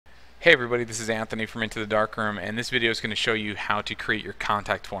Hey everybody, this is Anthony from Into the Darkroom, and this video is going to show you how to create your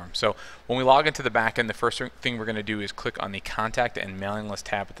contact form. So when we log into the backend, the first thing we're going to do is click on the Contact and Mailing List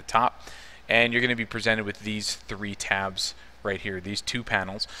tab at the top, and you're going to be presented with these three tabs right here, these two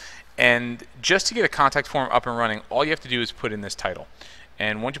panels. And just to get a contact form up and running, all you have to do is put in this title.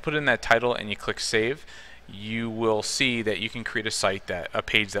 And once you put in that title and you click Save, you will see that you can create a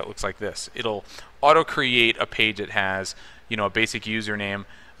page that looks like this. It'll auto-create a page that has, a basic username,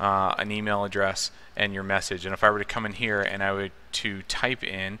 an email address, and your message. And if I were to come in here and I were to type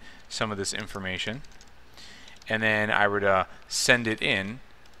in some of this information and then I were to send it in,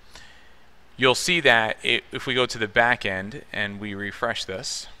 you'll see that if we go to the back end and we refresh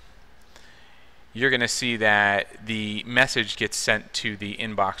this, you're going to see that the message gets sent to the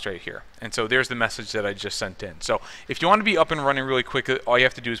inbox right here. And so there's the message that I just sent in. So if you want to be up and running really quick, all you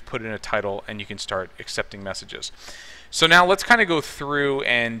have to do is put in a title and you can start accepting messages. So now let's kind of go through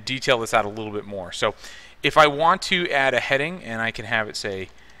and detail this out a little bit more. So if I want to add a heading, and I can have it say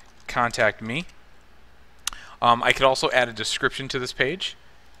contact me, I could also add a description to this page,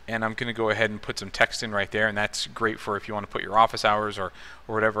 and I'm going to go ahead and put some text in right there, and that's great for if you want to put your office hours or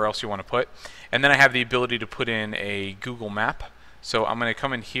whatever else you want to put. And then I have the ability to put in a Google map. So I'm going to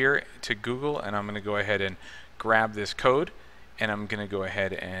come in here to Google, and I'm going to go ahead and grab this code, and I'm going to go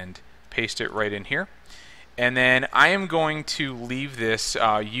ahead and paste it right in here. And then I am going to leave this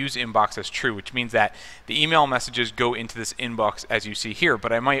use inbox as true, which means that the email messages go into this inbox as you see here,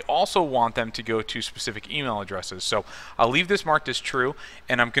 but I might also want them to go to specific email addresses. So I'll leave this marked as true,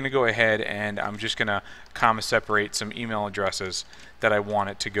 and I'm going to go ahead and I'm just going to comma separate some email addresses that I want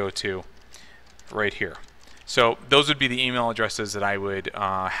it to go to right here. So those would be the email addresses that I would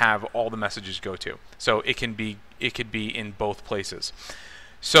have all the messages go to. So it could be in both places.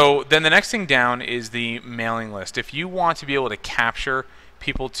 So then the next thing down is the mailing list. If you want to be able to capture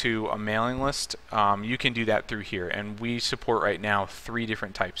people to a mailing list, you can do that through here. And we support right now 3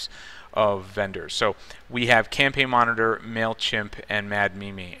 different types of vendors. So we have Campaign Monitor, MailChimp, and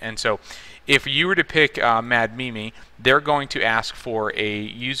MadMimi. And so if you were to pick MadMimi, they're going to ask for a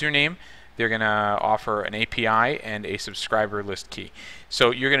username. They're going to offer an API and a subscriber list key. So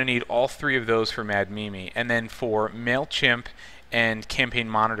you're going to need all 3 of those for MadMimi. And then for MailChimp and Campaign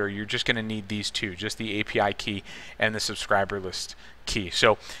Monitor, you're just going to need these 2, just the API key and the subscriber list key.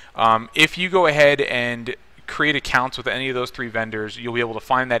 So if you go ahead and create accounts with any of those 3 vendors, you'll be able to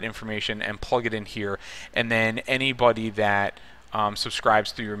find that information and plug it in here, and then anybody that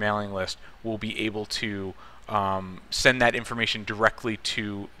subscribes through your mailing list will be able to send that information directly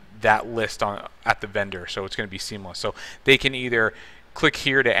to that list at the vendor. So it's going to be seamless. So they can either click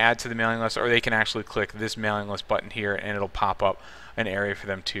here to add to the mailing list, or they can actually click this mailing list button here and it'll pop up an area for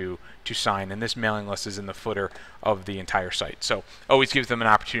them to sign, and this mailing list is in the footer of the entire site. So always gives them an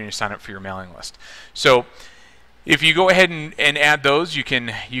opportunity to sign up for your mailing list. So if you go ahead and add those, you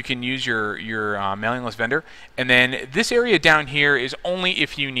can use your mailing list vendor. And then this area down here is only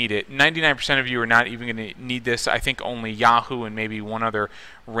if you need it. 99% of you are not even going to need this. I think only Yahoo and maybe one other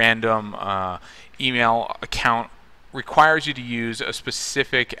random email account requires you to use a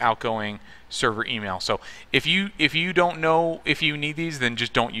specific outgoing server email. So if you don't know if you need these, then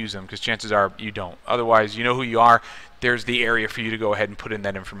just don't use them, because chances are you don't. Otherwise, you know who you are. There's the area for you to go ahead and put in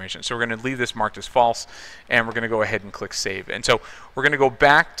that information. So we're going to leave this marked as false, and we're going to go ahead and click Save. And so we're going to go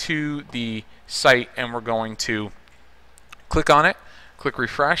back to the site, and we're going to click on it, click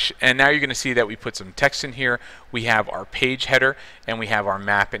refresh, and now you're going to see that we put some text in here. We have our page header, and we have our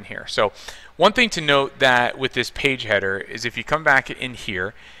map in here. So one thing to note that with this page header is if you come back in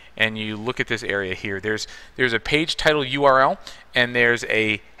here and you look at this area here, there's a page title URL and there's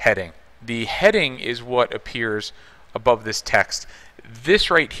a heading. The heading is what appears above this text. This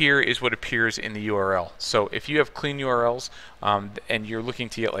right here is what appears in the URL. So if you have clean URLs and you're looking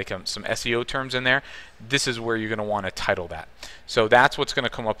to get like some SEO terms in there, this is where you're going to want to title that. So that's what's going to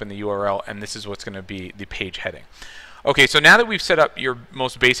come up in the URL, and this is what's going to be the page heading. Okay, so now that we've set up your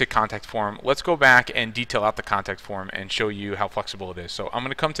most basic contact form, let's go back and detail out the contact form and show you how flexible it is. So I'm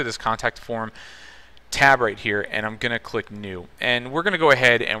going to come to this contact form tab right here, and I'm going to click New. And we're going to go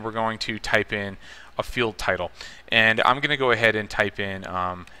ahead and we're going to type in a field title. And I'm going to go ahead and type in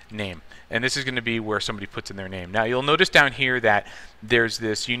name. And this is going to be where somebody puts in their name. Now you'll notice down here that there's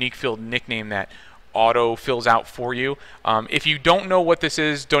this unique field nickname that auto fills out for you. If you don't know what this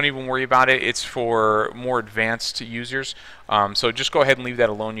is, don't even worry about it. It's for more advanced users. So just go ahead and leave that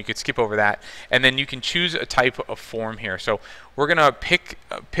alone. You could skip over that. And then you can choose a type of form here. So we're going to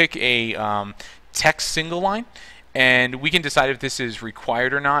pick a text single line, and we can decide if this is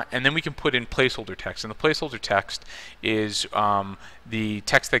required or not, and then we can put in placeholder text. And the placeholder text is the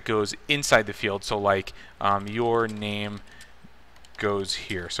text that goes inside the field, so like your name goes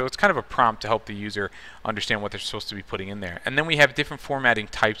here. So it's kind of a prompt to help the user understand what they're supposed to be putting in there. And then we have different formatting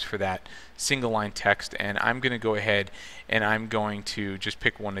types for that single line text, and I'm going to go ahead and I'm going to just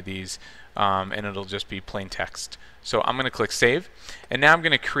pick one of these, and it'll just be plain text. So I'm going to click save, and now I'm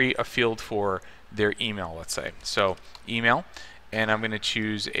going to create a field for their email, let's say. So email, and I'm going to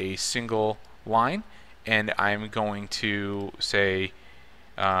choose a single line, and I'm going to say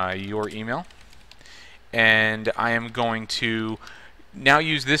your email, and I am going to now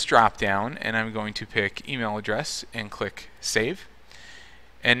use this drop down, and I'm going to pick email address and click save.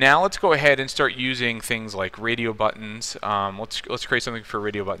 And now let's go ahead and start using things like radio buttons. Let's create something for a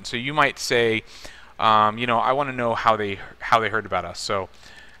radio button. So you might say, you know, I want to know how they heard about us. So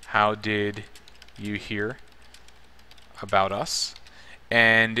how did you hear about us?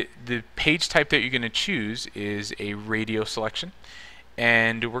 And the page type that you're going to choose is a radio selection.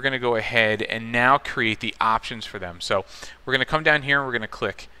 And we're going to go ahead and now create the options for them. So we're going to come down here and we're going to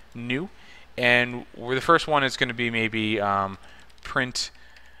click new, and the first one is going to be maybe a print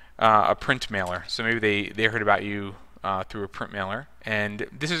mailer. So maybe they heard about you through a print mailer, and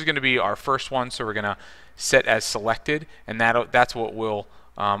this is going to be our first one. So we're going to set as selected, and that's what will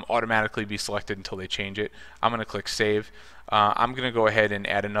automatically be selected until they change it. I'm going to click save. I'm going to go ahead and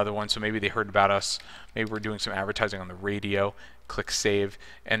add another one. So maybe they heard about us. Maybe we're doing some advertising on the radio. Click save,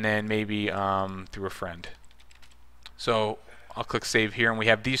 and then maybe through a friend. So I'll click save here, and we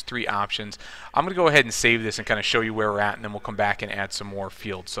have these three options. I'm going to go ahead and save this and kind of show you where we're at, and then we'll come back and add some more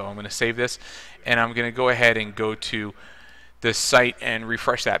fields. So I'm going to save this, and I'm going to go ahead and go to the site and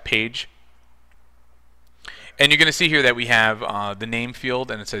refresh that page. And you're going to see here that we have the name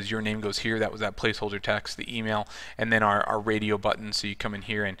field, and it says your name goes here. That was that placeholder text, the email, and then our radio button. So you come in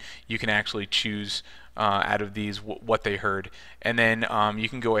here and you can actually choose out of these what they heard, and then you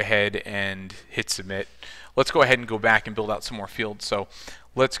can go ahead and hit submit. Let's go ahead and go back and build out some more fields. So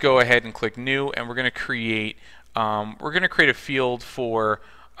let's go ahead and click new, and we're going to create a field for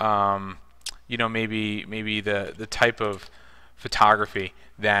you know, maybe the type of photography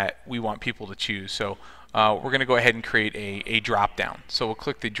that we want people to choose. So we're going to go ahead and create a drop down. So we'll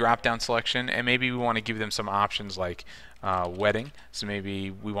click the drop down selection, and maybe we want to give them some options like wedding. So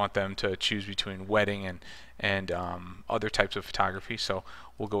maybe we want them to choose between wedding and other types of photography. So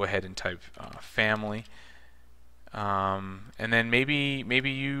we'll go ahead and type family, and then maybe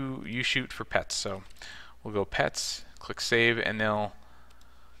you shoot for pets. So we'll go pets, click save, and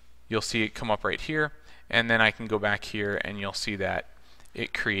you'll see it come up right here. And then I can go back here, and you'll see that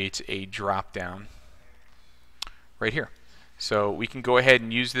it creates a drop down right here. So we can go ahead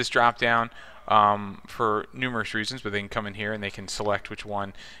and use this drop down for numerous reasons, but they can come in here and they can select which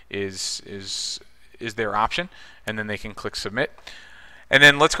one is their option, and then they can click submit. And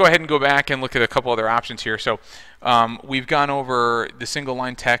then let's go ahead and go back and look at a couple other options here. So we've gone over the single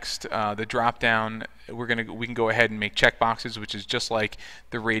line text, the drop down. We can go ahead and make checkboxes, which is just like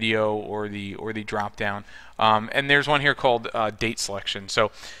the radio or the drop down. And there's one here called date selection.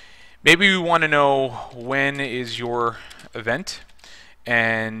 So maybe we want to know when is your event,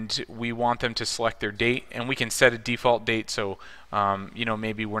 and we want them to select their date, and we can set a default date. So you know,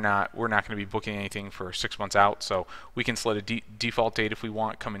 maybe we're not going to be booking anything for 6 months out, so we can select a default date if we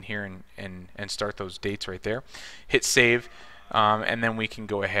want. Come in here and start those dates right there. Hit save, and then we can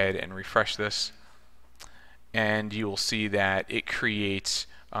go ahead and refresh this, and you will see that it creates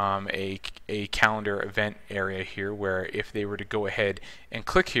a calendar event area here, where if they were to go ahead and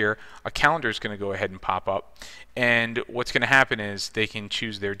click here, a calendar is going to go ahead and pop up, and what's going to happen is they can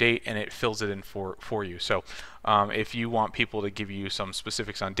choose their date and it fills it in for you. So if you want people to give you some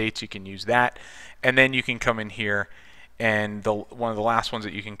specifics on dates, you can use that, and then you can come in here, and one of the last ones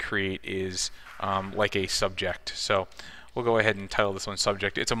that you can create is like a subject. So we'll go ahead and title this one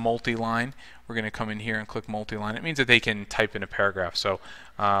subject. It's a multi-line. We're going to come in here and click multi-line. It means that they can type in a paragraph. So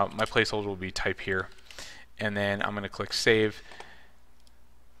my placeholder will be type here, and then I'm going to click save,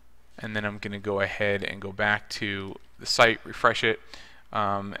 and then I'm going to go ahead and go back to the site, refresh it,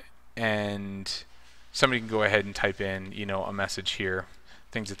 and somebody can go ahead and type in, you know, a message here,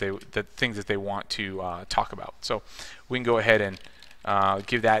 things that they want to talk about. So we can go ahead and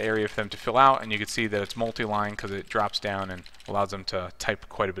give that area for them to fill out, and you can see that it's multi-line because it drops down and allows them to type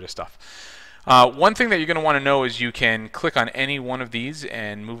quite a bit of stuff. One thing that you're going to want to know is you can click on any one of these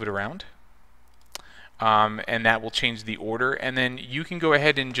and move it around, and that will change the order, and then you can go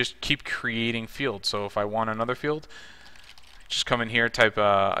ahead and just keep creating fields. So if I want another field, just come in here, type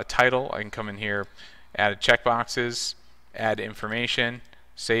a title. I can come in here add checkboxes, add information,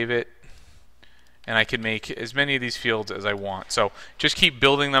 save it, and I can make as many of these fields as I want. So just keep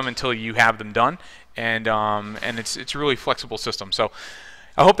building them until you have them done, and it's a really flexible system. So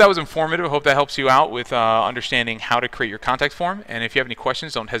I hope that was informative. I hope that helps you out with understanding how to create your contact form. And if you have any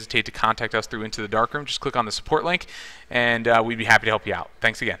questions, don't hesitate to contact us through Into the Darkroom. Just click on the support link, and we'd be happy to help you out.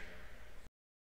 Thanks again.